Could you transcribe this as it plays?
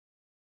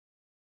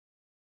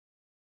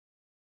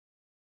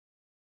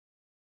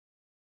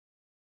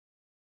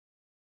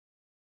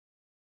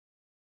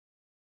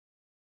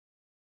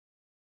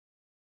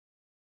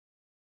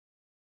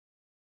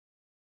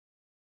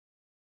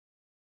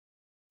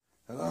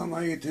Hello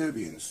my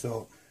YouTubians.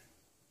 So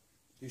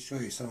just show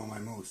you some of my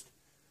most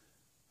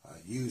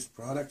used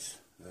products.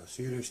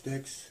 Cedar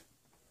sticks,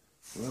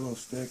 willow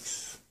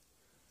sticks,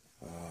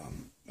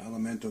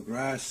 elemental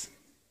grass,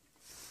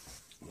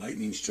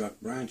 lightning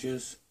struck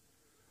branches,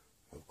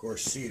 of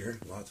course cedar,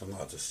 lots and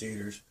lots of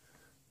cedars,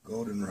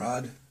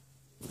 goldenrod,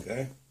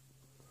 okay.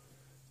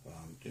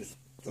 Just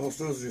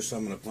those are just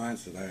some of the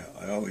plants that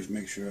I always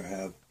make sure I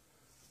have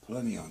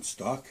plenty on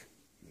stock,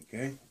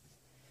 okay.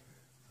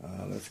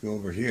 Let's go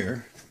over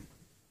here.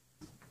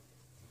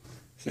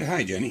 Say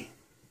hi, Jenny.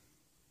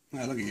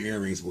 Ah, look at your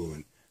earrings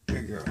moving.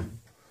 Good girl.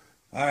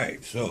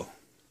 Alright, so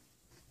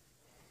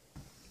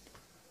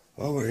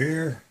over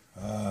here,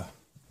 of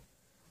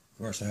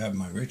course I have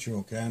my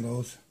ritual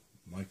candles.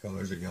 My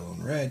colors are yellow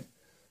and red,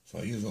 so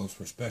I use those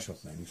for special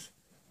things.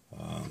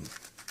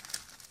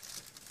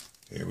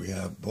 Here we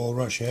have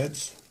bulrush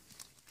heads.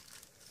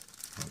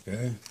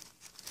 Okay.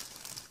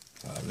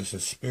 This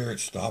is spirit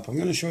stop. I'm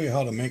going to show you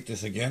how to make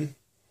this again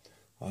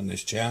on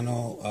this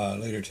channel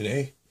later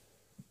today.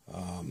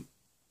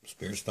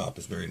 Spirit stop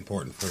is very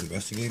important for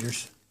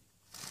investigators,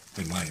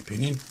 in my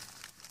opinion,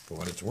 for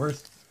what it's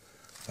worth.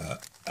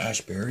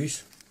 Ash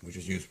berries, which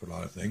is used for a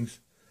lot of things.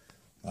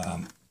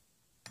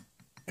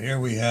 Here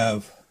we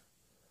have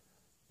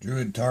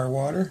druid tar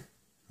water,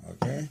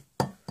 okay,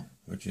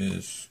 which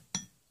is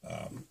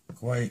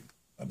quite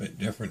a bit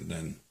different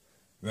than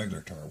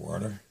regular tar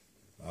water,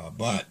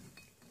 but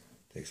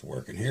takes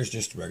work. And here's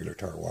just regular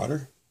tar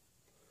water,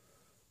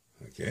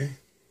 okay.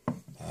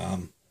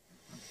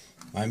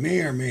 I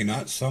may or may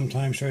not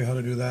sometimes show you how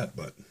to do that,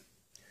 but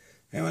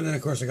and then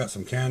of course I got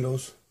some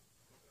candles.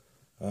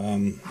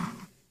 Back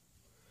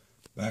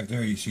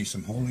there you see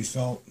some holy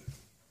salt.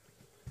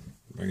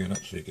 Bring it up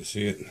so you can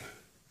see it.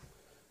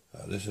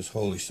 This is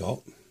holy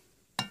salt.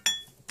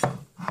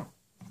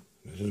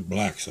 This is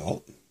black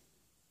salt.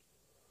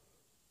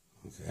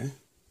 Okay.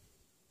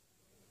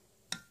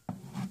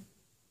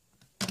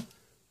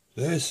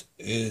 This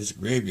is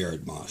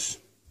graveyard moss.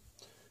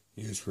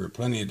 Used for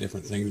plenty of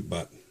different things,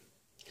 but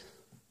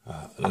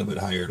a little bit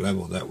higher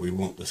level that we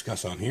won't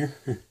discuss on here.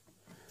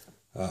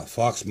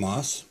 Fox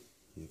moss,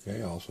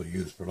 okay, also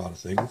used for a lot of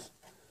things.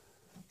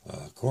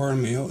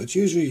 Cornmeal, it's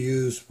usually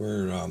used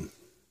for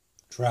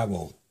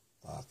travel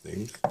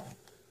things.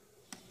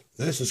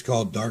 This is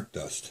called dark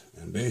dust,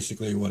 and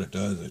basically what it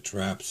does, it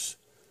traps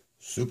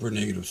super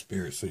negative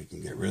spirits so you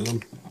can get rid of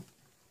them.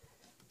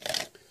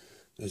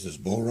 This is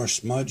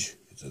bulrush smudge.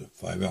 It's a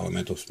 5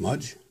 elemental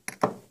smudge.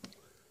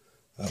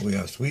 We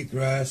have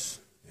sweetgrass,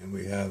 and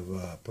we have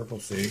purple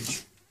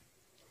sage.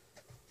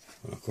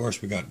 And of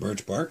course we got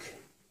birch bark,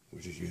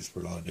 which is used for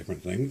a lot of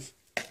different things.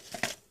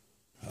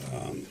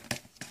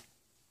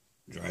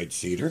 Dried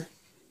cedar,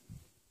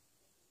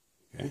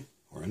 okay,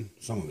 or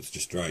some of it's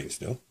just drying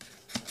still.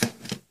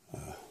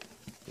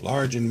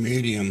 Large and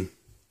medium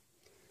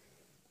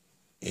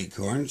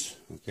acorns,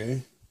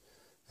 okay,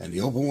 and the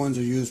open ones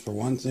are used for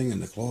one thing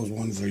and the closed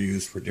ones are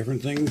used for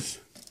different things.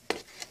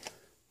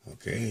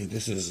 Okay,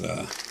 this is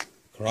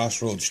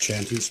Crossroads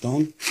chanting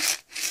stone.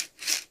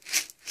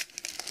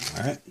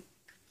 Alright,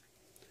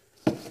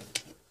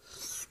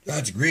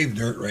 that's grave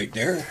dirt right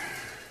there.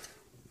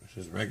 This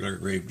is regular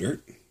grave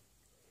dirt.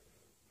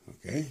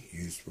 Okay,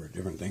 used for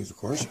different things, of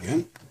course,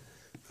 again.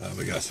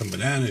 We got some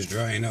bananas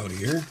drying out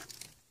here.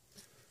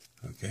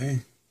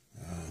 Okay.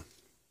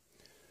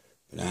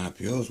 Banana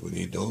peels, we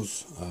need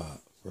those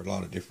for a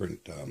lot of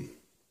different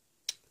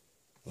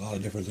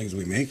things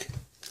we make.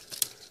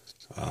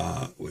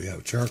 We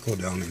have charcoal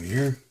down in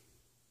here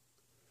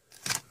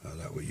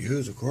that we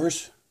use, of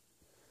course.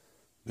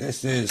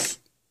 This is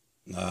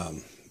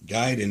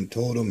guide and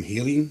totem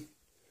healing.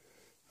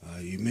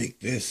 You make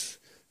this,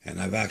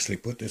 and I've actually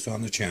put this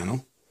on the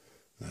channel.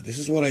 This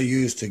is what I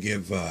use to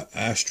give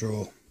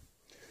Astro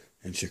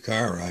and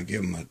Shakara. I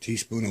give them a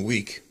teaspoon a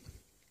week,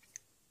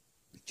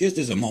 just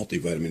as a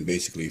multivitamin,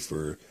 basically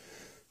for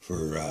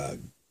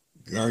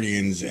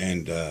guardians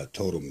and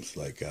totems,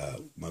 like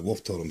my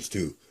wolf totems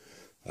too.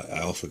 I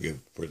also give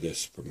for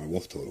this for my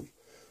wolf totem.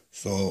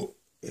 So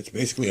it's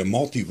basically a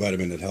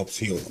multivitamin that helps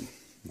heal them.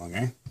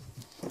 Okay.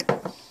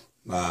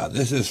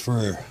 This is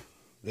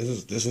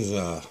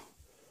a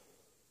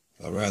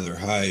rather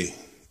high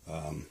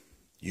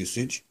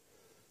usage.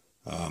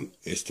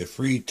 It's to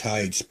free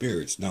tied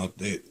spirits. Now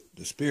the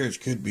spirits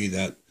could be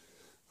that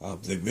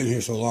they've been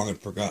here so long and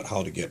forgot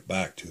how to get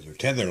back to their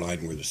tether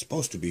line where they're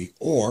supposed to be,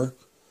 or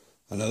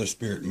another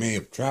spirit may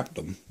have trapped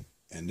them,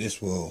 and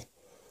this will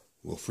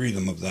free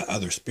them of that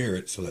other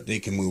spirit so that they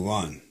can move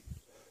on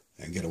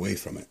and get away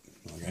from it.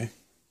 Okay.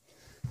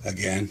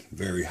 Again,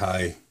 very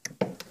high.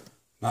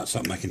 Not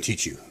something I can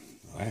teach you.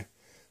 Okay.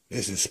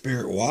 This is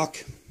spirit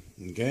walk.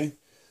 Okay.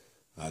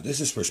 This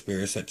is for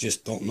spirits that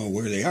just don't know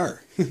where they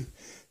are.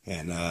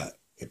 And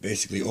it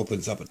basically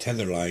opens up a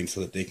tether line so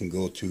that they can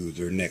go to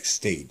their next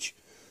stage.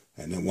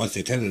 And then once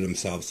they tether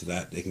themselves to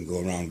that, they can go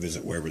around and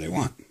visit wherever they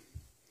want.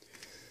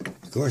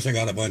 Of course, I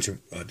got a bunch of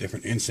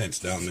different incense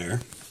down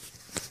there.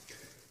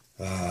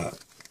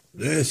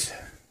 This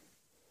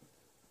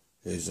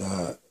is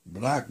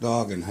black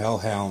dog and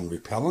hellhound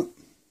repellent.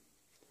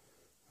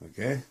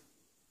 Okay.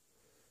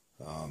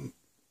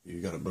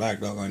 You got a black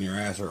dog on your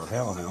ass or a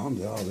hellhound.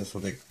 Oh, this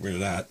will take rid of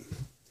that.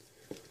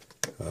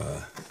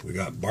 We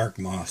got bark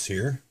moss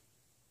here.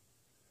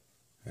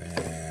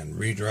 And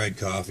re-dried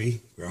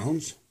coffee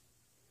grounds.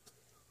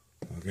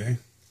 Okay.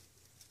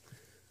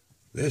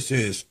 This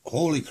is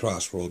Holy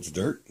Crossroads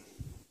dirt.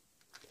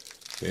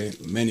 Okay,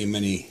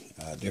 many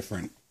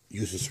different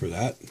uses for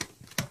that.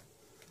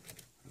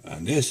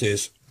 And this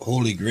is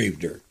Holy Grave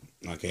dirt.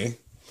 Okay,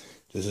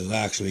 this is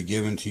actually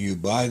given to you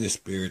by the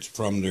spirits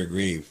from their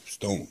grave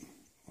stone.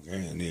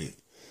 Okay,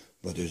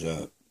 but there's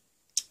a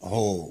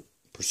whole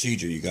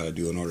procedure you got to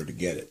do in order to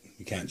get it.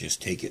 You can't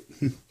just take it.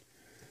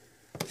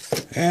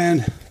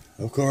 And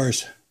of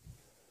course,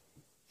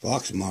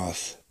 fox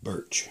moss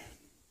birch,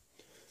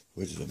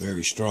 which is a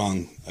very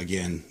strong,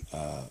 again,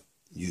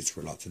 used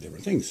for lots of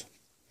different things.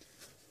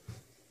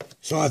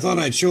 So I thought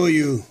I'd show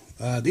you,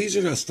 these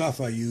are the stuff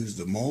I use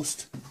the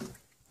most.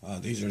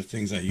 These are the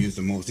things I use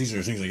the most. These are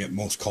the things I get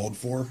most called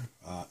for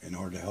in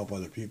order to help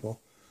other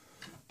people.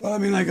 But I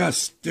mean, I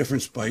got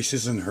different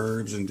spices and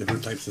herbs and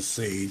different types of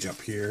sage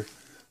up here.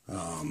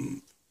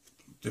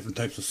 Different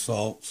types of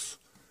salts.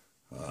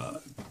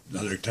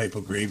 Another type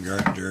of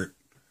graveyard dirt.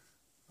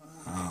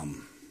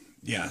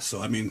 Yeah,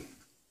 so I mean,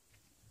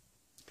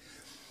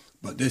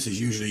 but this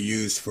is usually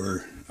used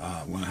for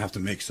when I have to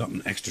make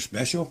something extra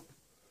special,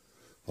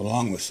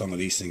 along with some of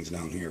these things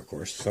down here, of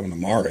course. Some of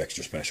them are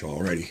extra special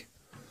already.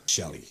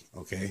 Shelly,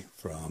 okay,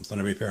 from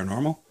Thunder Bay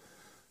Paranormal.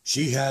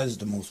 She has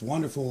the most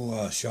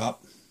wonderful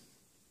shop.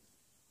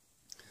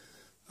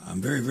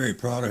 I'm very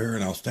proud of her,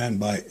 and I'll stand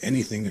by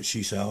anything that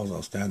she sells.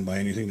 I'll stand by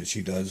anything that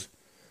she does.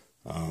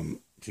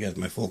 She has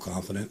my full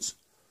confidence.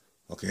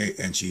 Okay,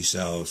 and she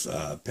sells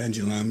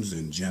pendulums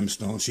and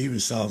gemstones. She even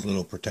sells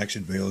little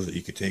protection veils that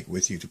you could take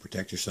with you to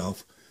protect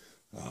yourself.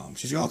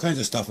 She's got all kinds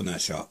of stuff in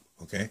that shop.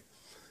 Okay,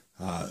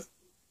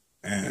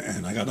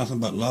 and I got nothing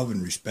but love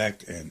and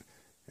respect and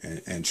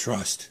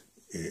trust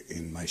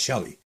in my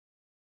Shelly.